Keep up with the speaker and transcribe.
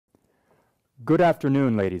Good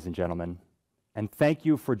afternoon, ladies and gentlemen, and thank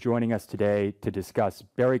you for joining us today to discuss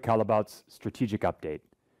Barry Callebaut's strategic update.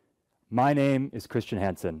 My name is Christian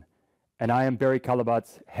Hansen, and I am Barry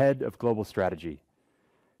Callebaut's Head of Global Strategy.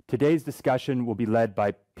 Today's discussion will be led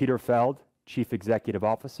by Peter Feld, Chief Executive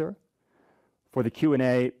Officer. For the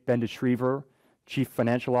Q&A, Ben De Schryver, Chief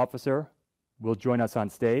Financial Officer, will join us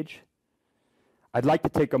on stage. I'd like to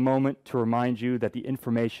take a moment to remind you that the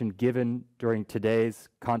information given during today's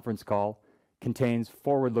conference call contains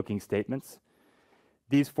forward-looking statements.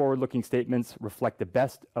 These forward-looking statements reflect the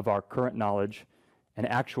best of our current knowledge, and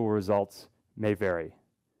actual results may vary.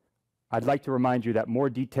 I'd like to remind you that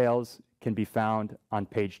more details can be found on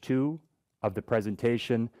page 2 of the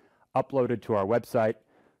presentation uploaded to our website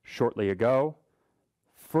shortly ago.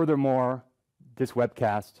 Furthermore, this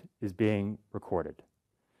webcast is being recorded.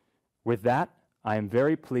 With that, I am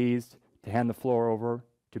very pleased to hand the floor over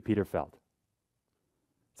to Peter Feld.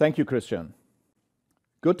 Thank you, Christian.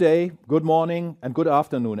 Good day, good morning, and good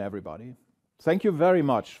afternoon, everybody. Thank you very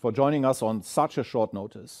much for joining us on such a short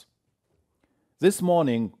notice. This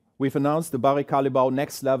morning, we've announced the Barry Callebaut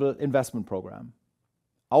Next Level investment program.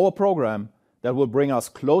 Our program that will bring us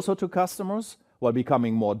closer to customers while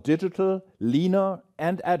becoming more digital, leaner,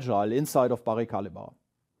 and agile inside of Barry Callebaut.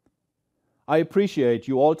 I appreciate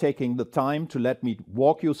you all taking the time to let me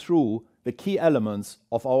walk you through the key elements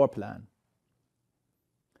of our plan.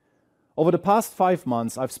 Over the past 5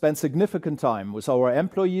 months, I've spent significant time with our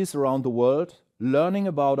employees around the world, learning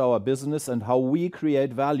about our business and how we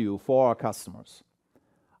create value for our customers.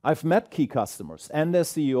 I've met key customers and their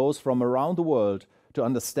CEOs from around the world to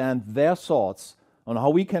understand their thoughts on how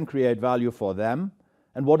we can create value for them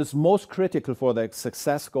and what is most critical for their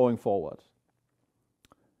success going forward.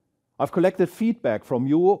 I've collected feedback from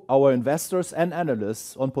you, our investors and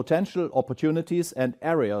analysts, on potential opportunities and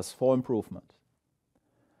areas for improvement.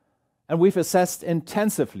 And we've assessed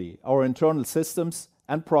intensively our internal systems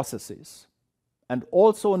and processes, and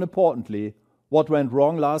also, and importantly, what went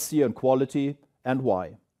wrong last year in quality and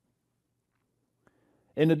why.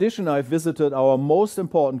 In addition, I've visited our most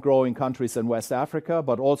important growing countries in West Africa,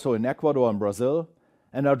 but also in Ecuador and Brazil,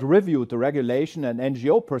 and I've reviewed the regulation and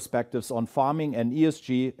NGO perspectives on farming and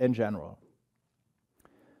ESG in general.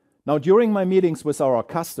 Now, during my meetings with our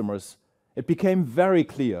customers, it became very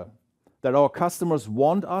clear that our customers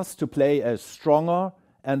want us to play a stronger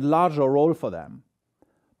and larger role for them,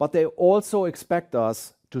 but they also expect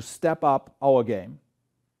us to step up our game.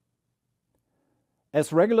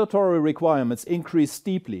 As regulatory requirements increase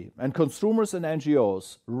steeply and consumers and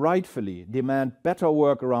NGOs rightfully demand better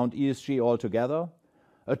work around ESG altogether,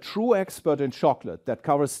 a true expert in chocolate that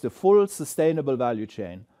covers the full sustainable value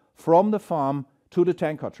chain from the farm to the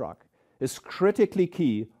tanker truck is critically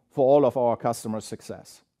key for all of our customers'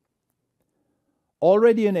 success.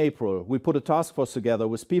 Already in April, we put a task force together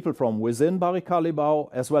with people from within Barry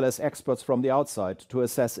Callebaut as well as experts from the outside to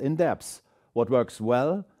assess in depth what works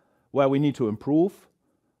well, where we need to improve,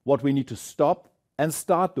 what we need to stop and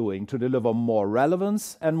start doing to deliver more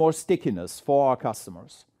relevance and more stickiness for our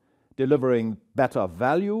customers, delivering better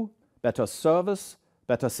value, better service,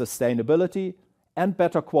 better sustainability, and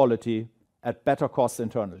better quality at better cost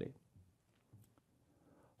internally.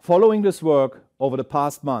 Following this work over the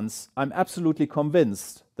past months, I'm absolutely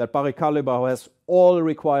convinced that Barry Callebaut has all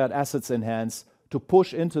required assets in hand to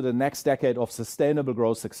push into the next decade of sustainable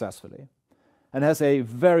growth successfully, and has a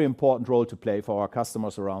very important role to play for our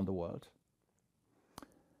customers around the world.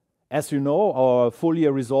 As you know, our full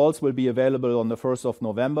year results will be available on the 1st of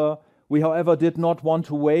November. We, however, did not want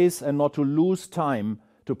to waste and not to lose time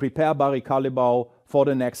to prepare Barry Callebaut for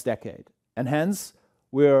the next decade. And hence,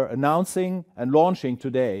 we're announcing and launching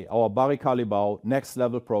today our Barry Callebaut Next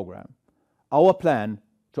Level program, our plan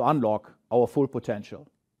to unlock our full potential.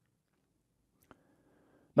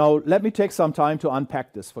 Now, let me take some time to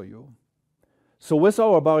unpack this for you. So with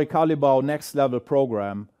our Barry Callebaut Next Level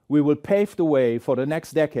program, we will pave the way for the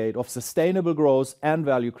next decade of sustainable growth and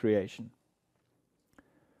value creation.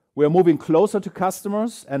 We are moving closer to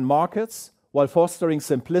customers and markets while fostering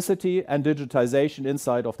simplicity and digitization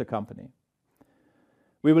inside of the company.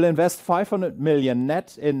 We will invest 500 million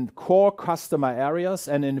net in core customer areas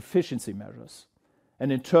and in efficiency measures,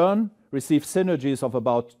 and in turn receive synergies of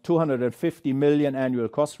about 250 million annual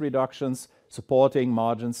cost reductions, supporting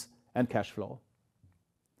margins and cash flow.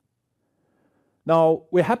 Now,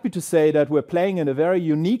 we're happy to say that we're playing in a very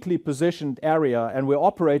uniquely positioned area and we're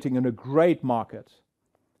operating in a great market.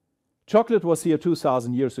 Chocolate was here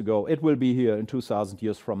 2,000 years ago. It will be here in 2,000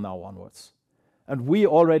 years from now onwards. And we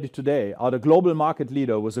already today are the global market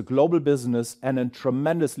leader with a global business and a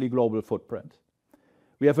tremendously global footprint.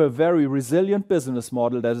 We have a very resilient business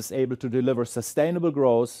model that is able to deliver sustainable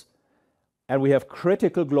growth, and we have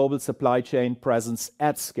critical global supply chain presence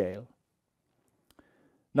at scale.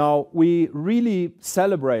 Now, we really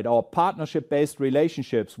celebrate our partnership-based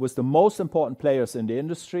relationships with the most important players in the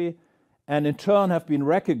industry, and in turn have been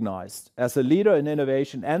recognized as a leader in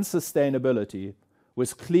innovation and sustainability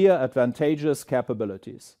with clear advantageous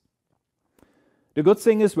capabilities. The good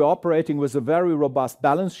thing is we're operating with a very robust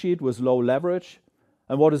balance sheet with low leverage,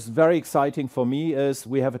 and what is very exciting for me is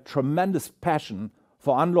we have a tremendous passion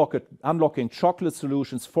for unlocking chocolate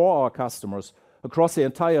solutions for our customers across the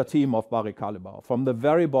entire team of Barry Callebaut, from the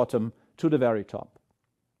very bottom to the very top.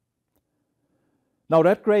 Now,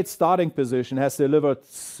 that great starting position has delivered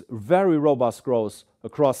very robust growth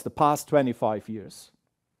across the past 25 years.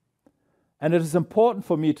 And it is important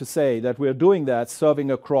for me to say that we're doing that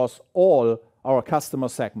serving across all our customer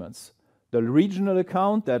segments. The regional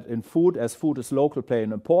account that in food, as food is local, play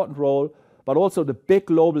an important role, but also the big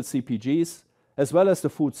global CPGs, as well as the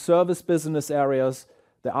food service business areas,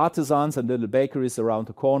 the artisans and little bakeries around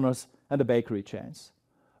the corners, and the bakery chains.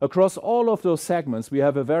 Across all of those segments, we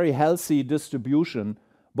have a very healthy distribution,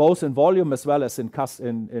 both in volume as well as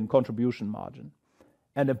in contribution margin.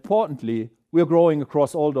 And importantly, we are growing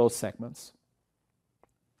across all those segments.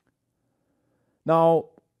 Now,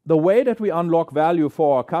 the way that we unlock value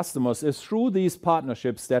for our customers is through these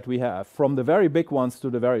partnerships that we have, from the very big ones to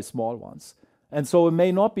the very small ones. And so it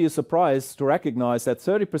may not be a surprise to recognize that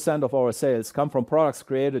 30% of our sales come from products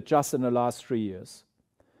created just in the last 3 years.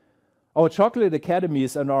 Our chocolate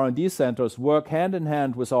academies and R&D centers work hand in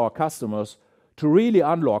hand with our customers to really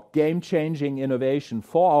unlock game-changing innovation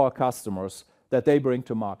for our customers that they bring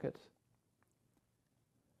to market.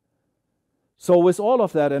 So with all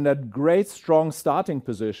of that and that great strong starting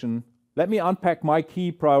position, let me unpack my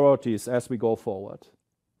key priorities as we go forward.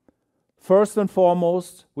 First and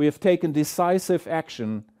foremost, we have taken decisive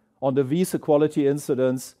action on the Wieze quality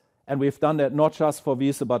incidents, and we've done that not just for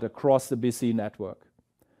Wieze, but across the BC network.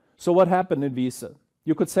 So what happened in Wieze?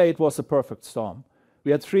 You could say it was a perfect storm.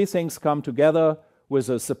 We had 3 things come together with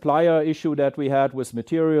a supplier issue that we had with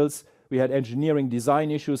materials. We had engineering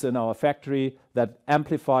design issues in our factory that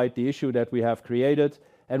amplified the issue that we have created,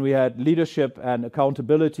 and we had leadership and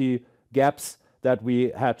accountability gaps that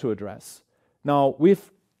we had to address. Now,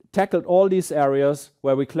 we've tackled all these areas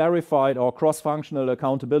where we clarified our cross-functional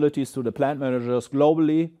accountabilities to the plant managers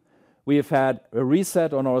globally. We have had a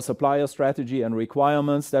reset on our supplier strategy and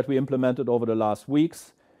requirements that we implemented over the last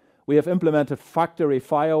weeks. We have implemented factory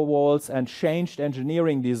firewalls and changed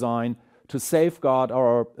engineering design to safeguard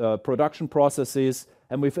our production processes,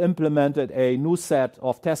 and we've implemented a new set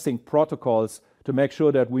of testing protocols to make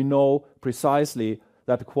sure that we know precisely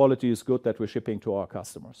that the quality is good that we're shipping to our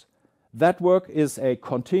customers. That work is a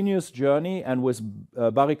continuous journey, and with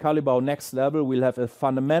Barry Callebaut Next Level, we'll have a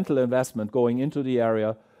fundamental investment going into the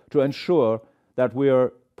area to ensure that we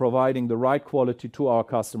are providing the right quality to our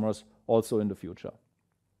customers also in the future.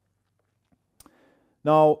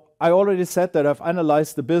 Now, I already said that I've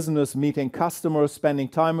analyzed the business, meeting customers, spending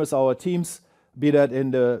time with our teams, be that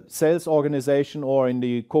in the sales organization or in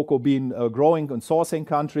the cocoa bean growing and sourcing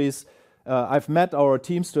countries. I've met our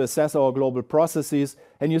teams to assess our global processes,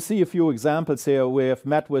 and you see a few examples here. We have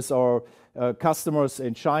met with our customers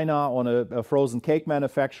in China on a frozen cake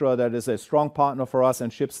manufacturer that is a strong partner for us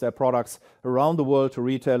and ships their products around the world to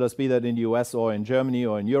retailers, be that in the US or in Germany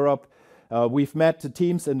or in Europe. We've met the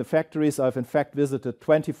teams in the factories. I've in fact visited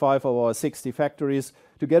 25 of our 60 factories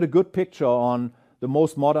to get a good picture on the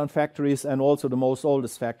most modern factories and also the most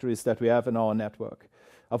oldest factories that we have in our network.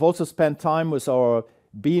 I've also spent time with our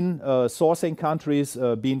bean sourcing countries,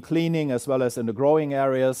 bean cleaning, as well as in the growing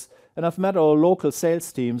areas. And I've met our local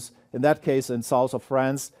sales teams, in that case in south of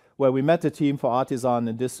France, where we met the team for artisan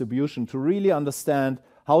and distribution to really understand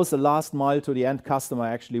how is the last mile to the end customer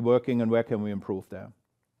actually working and where can we improve there.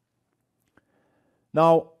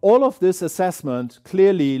 Now, all of this assessment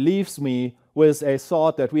clearly leaves me with a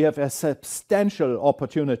thought that we have a substantial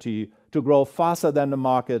opportunity to grow faster than the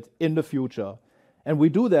market in the future. And we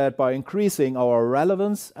do that by increasing our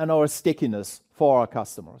relevance and our stickiness for our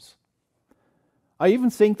customers. I even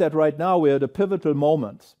think that right now we're at a pivotal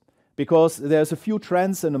moment because there's a few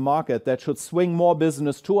trends in the market that should swing more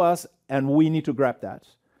business to us, and we need to grab that.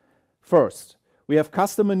 First, we have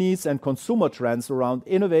customer needs and consumer trends around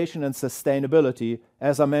innovation and sustainability,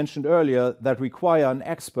 as I mentioned earlier, that require an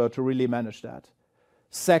expert to really manage that.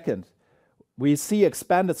 Second, we see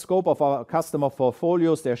expanded scope of our customer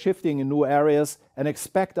portfolios. They're shifting in new areas and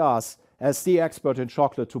expect us, as the expert in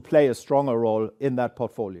chocolate, to play a stronger role in that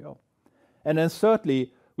portfolio. And then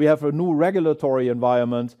thirdly, we have a new regulatory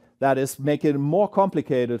environment that is making it more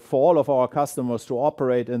complicated for all of our customers to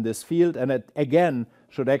operate in this field, and it again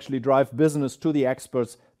should actually drive business to the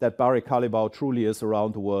experts that Barry Callebaut truly is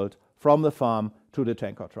around the world, from the farm to the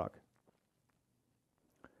tanker truck.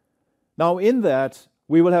 Now in that,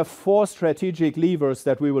 we will have 4 strategic levers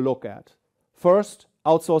that we will look at. First,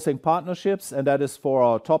 outsourcing partnerships, and that is for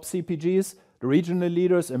our top CPGs, the regional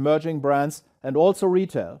leaders, emerging brands, and also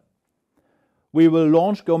retail. We will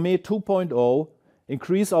launch Gourmet 2.0,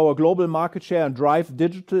 increase our global market share, and drive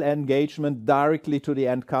digital engagement directly to the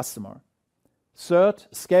end customer. Third,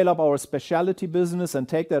 scale up our specialty business and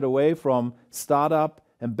take that away from startup,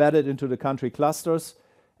 embed it into the country clusters,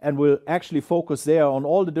 and we'll actually focus there on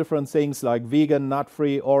all the different things like vegan,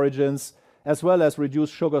 nut-free origins, as well as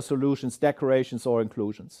reduced sugar solutions, decorations, or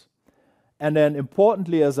inclusions. And then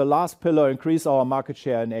importantly, as a last pillar, increase our market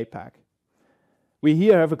share in APAC. We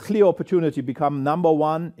here have a clear opportunity to become number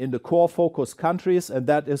 1 in the core focus countries, and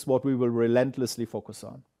that is what we will relentlessly focus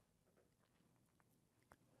on.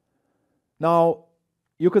 Now,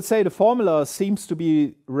 you could say the formula seems to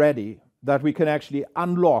be ready, that we can actually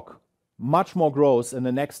unlock much more growth in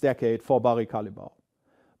the next decade for Barry Callebaut.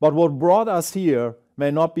 But what brought us here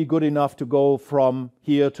may not be good enough to go from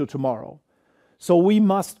here to tomorrow. So we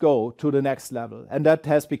must go to the next level, and that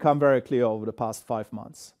has become very clear over the past 5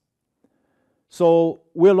 months. So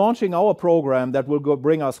we're launching our program that will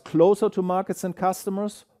bring us closer to markets and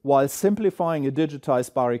customers while simplifying a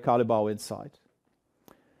digitized Barry Callebaut inside.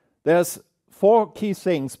 There's 4 key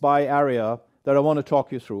things by area that I want to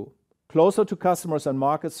talk you through. Closer to customers and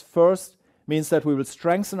markets first means that we will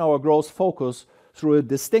strengthen our growth focus through a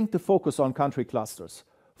distinctive focus on country clusters.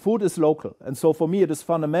 Food is local, and so for me it is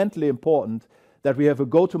fundamentally important that we have a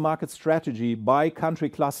go-to-market strategy by country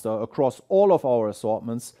cluster across all of our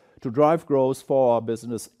assortments to drive growth for our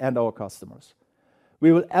business and our customers.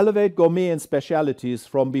 We will elevate gourmet and specialties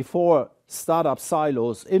from before startup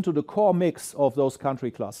silos into the core mix of those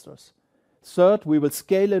country clusters. Third, we will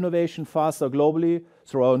scale innovation faster globally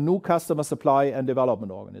through our new customer supply and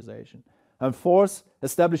development organization. And fourth,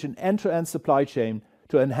 establish an end-to-end supply chain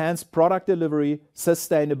to enhance product delivery,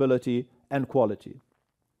 sustainability, and quality.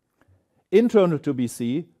 Internal to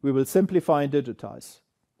BC, we will simplify and digitize.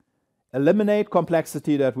 Eliminate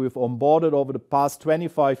complexity that we've onboarded over the past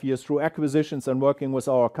 25 years through acquisitions and working with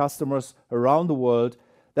our customers around the world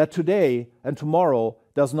that today and tomorrow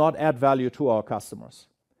does not add value to our customers.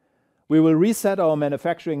 We will reset our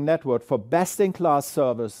manufacturing network for best-in-class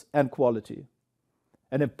service and quality.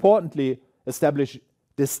 And importantly, establish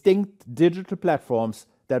distinct digital platforms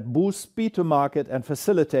that boost speed to market and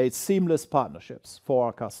facilitate seamless partnerships for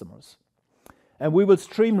our customers. And we will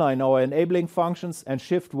streamline our enabling functions and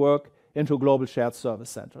shift work into global shared service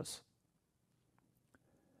centers.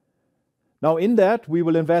 Now in that, we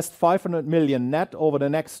will invest 500 million net over the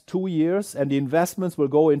next 2 years, and the investments will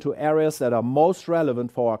go into areas that are most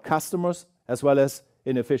relevant for our customers as well as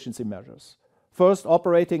in efficiency measures. First,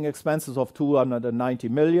 operating expenses of 290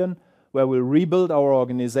 million, where we'll rebuild our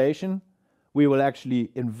organization. We will actually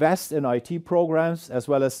invest in IT programs as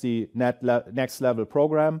well as the next level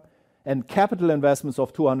program, and capital investments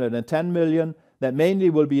of 210 million that mainly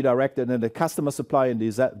will be directed in the customer supply and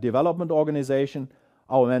development organization,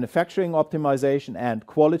 our manufacturing optimization and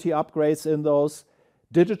quality upgrades in those,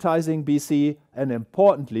 digitizing BC, and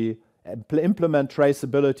importantly, implement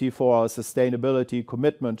traceability for our sustainability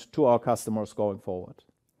commitment to our customers going forward.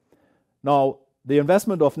 Now, the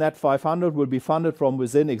investment of net 500 will be funded from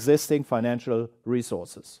within existing financial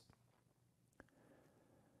resources.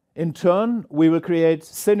 In turn, we will create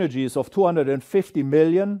synergies of 250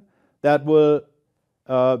 million that will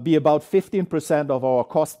be about 15% of our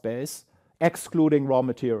cost base, excluding raw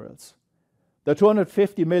materials. The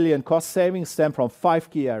 250 million cost savings stem from 5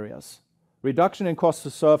 key areas: reduction in cost to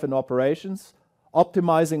serve in operations,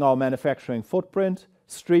 optimizing our manufacturing footprint,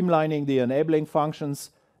 streamlining the enabling functions,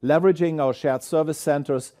 leveraging our shared service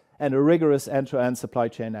centers, and a rigorous end-to-end supply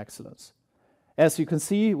chain excellence. As you can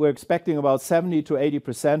see, we're expecting about 70 to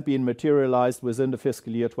 80% being materialized within the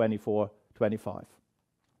fiscal year 24-25.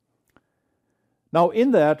 Now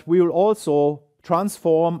in that, we will also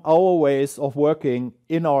transform our ways of working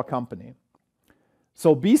in our company.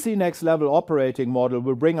 So BC Next Level operating model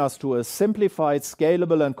will bring us to a simplified,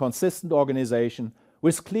 scalable, and consistent organization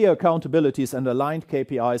with clear accountabilities and aligned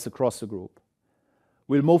KPIs across the group.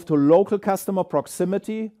 We'll move to local customer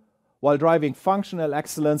proximity while driving functional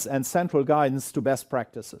excellence and central guidance to best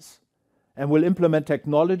practices. And we'll implement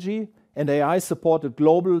technology and AI-supported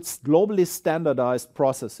globally standardized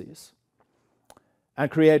processes and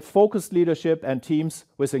create focused leadership and teams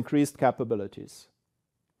with increased capabilities.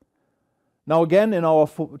 Now again, in our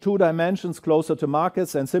two dimensions, closer to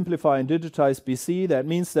markets and simplify and digitize BC, that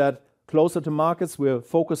means that closer to markets, we're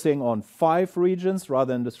focusing on 5 regions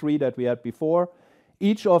rather than the 3 that we had before.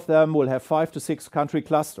 Each of them will have 5 to 6 country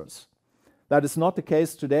clusters. That is not the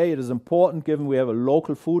case today. It is important, given we have a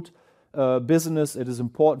local food business, it is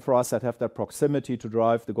important for us that have that proximity to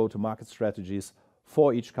drive the go-to-market strategies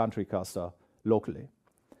for each country cluster locally.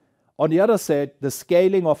 On the other side, the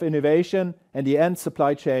scaling of innovation and the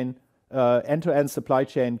end-to-end supply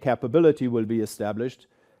chain capability will be established,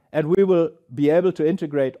 and we will be able to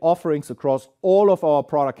integrate offerings across all of our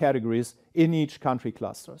product categories in each country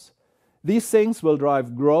clusters. These things will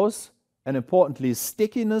drive growth and, importantly,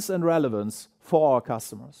 stickiness and relevance for our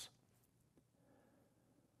customers.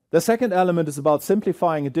 The second element is about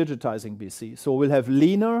simplifying and digitizing BC. So we'll have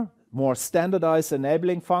leaner, more standardized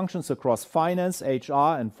enabling functions across finance,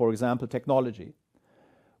 HR, and, for example, technology.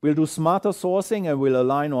 We'll do smarter sourcing and we'll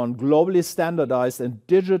align on globally standardized and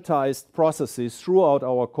digitized processes throughout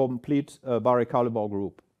our complete Barry Callebaut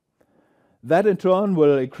Group. That in turn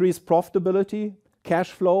will increase profitability,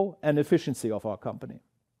 cash flow, and efficiency of our company.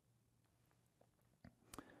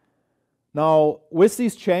 Now, with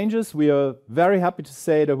these changes, we are very happy to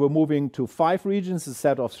say that we're moving to 5 regions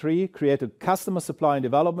instead of 3, created customer supply and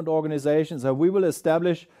development organizations, and we will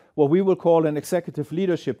establish what we will call an executive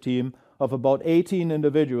leadership team of about 18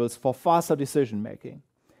 individuals for faster decision making.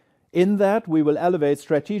 In that, we will elevate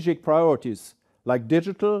strategic priorities like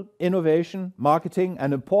digital, innovation, marketing,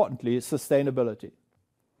 and importantly, sustainability.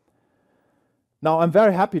 Now, I'm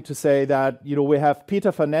very happy to say that we have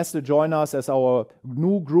Peter Feld join us as our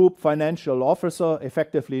new Group Financial Officer,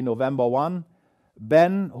 effectively November 1.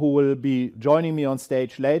 Ben, who will be joining me on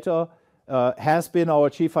stage later, has been our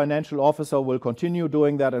Chief Financial Officer, will continue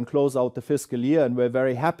doing that and close out the fiscal year, and we're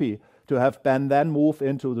very happy to have Ben then move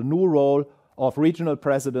into the new role of Regional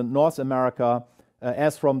President North America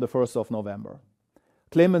as from the 1st of November.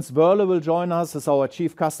 Clemens Wörle will join us as our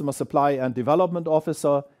Chief Customer Supply and Development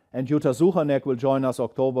Officer, and Jutta Suchanek will join us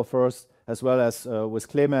October 1st, as well as with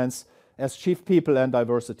Clemens as Chief People and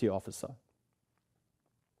Diversity Officer.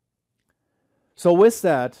 So with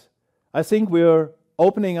that, I think we're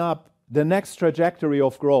opening up the next trajectory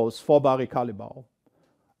of growth for Barry Callebaut.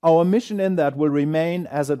 Our mission in that will remain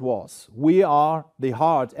as it was. We are the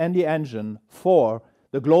heart and the engine for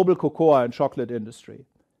the global cocoa and chocolate industry,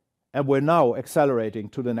 and we're now accelerating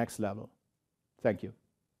to the next level. Thank you.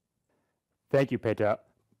 Thank you, Peter.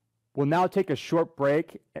 We'll now take a short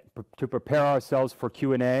break to prepare ourselves for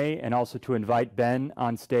Q&A and also to invite Ben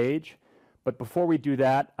on stage. But before we do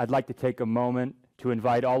that, I'd like to take a moment to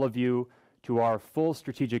invite all of you to our full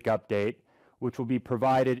strategic update, which will be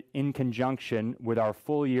provided in conjunction with our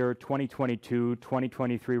full year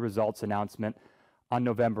 2022-2023 results announcement on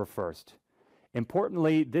November 1st.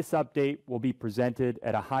 Importantly, this update will be presented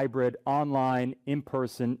at a hybrid online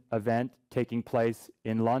in-person event taking place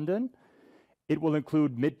in London. It will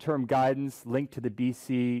include midterm guidance linked to the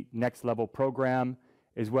BC Next Level program,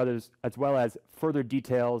 as well as further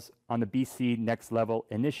details on the BC Next Level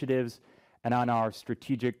initiatives and on our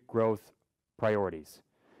strategic growth priorities.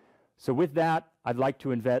 So with that, I'd like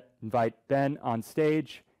to invite Ben on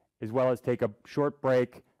stage, as well as take a short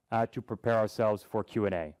break to prepare ourselves for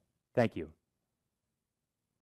Q&A. Thank you.